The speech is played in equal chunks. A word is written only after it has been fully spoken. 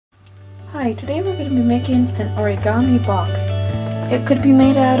Hi, today we're going to be making an origami box. It could be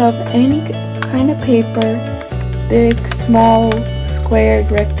made out of any kind of paper, big, small, squared,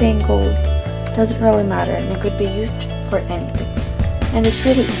 rectangle, doesn't really matter, and it could be used for anything. And it's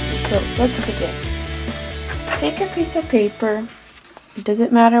really easy, so let's begin. Take a piece of paper, it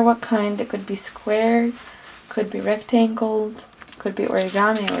doesn't matter what kind, it could be squared, could be rectangle, could be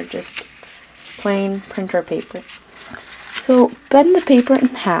origami, or just plain printer paper. So bend the paper in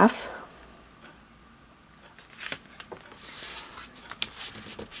half,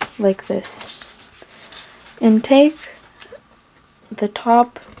 like this, and take the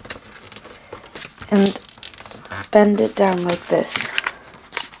top and bend it down like this,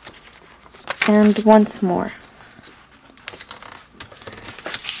 and once more.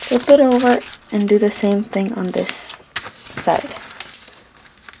 Flip it over and do the same thing on this side,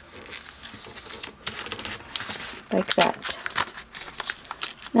 like that.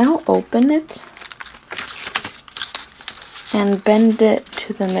 Now open it and bend it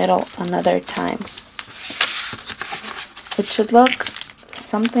to the middle another time. It should look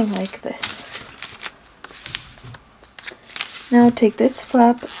something like this. Now take this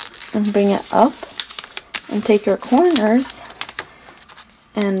flap and bring it up, and take your corners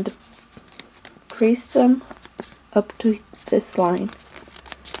and crease them up to this line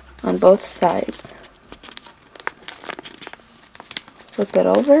on both sides. Flip it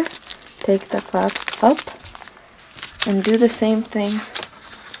over, take the flaps up, and do the same thing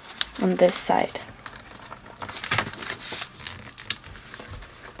on this side.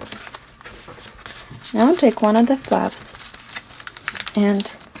 Now take one of the flaps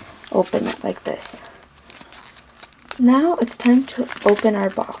and open it like this. Now it's time to open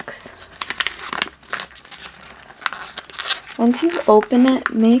our box. Once you open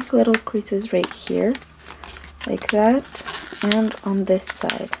it, make little creases right here, like that, and on this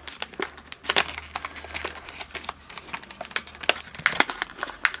side.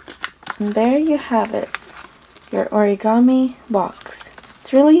 And there you have it, your origami box.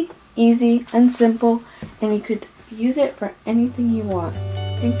 It's really easy and simple, and you could use it for anything you want.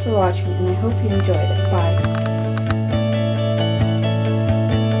 Thanks for watching, and I hope you enjoyed it. Bye.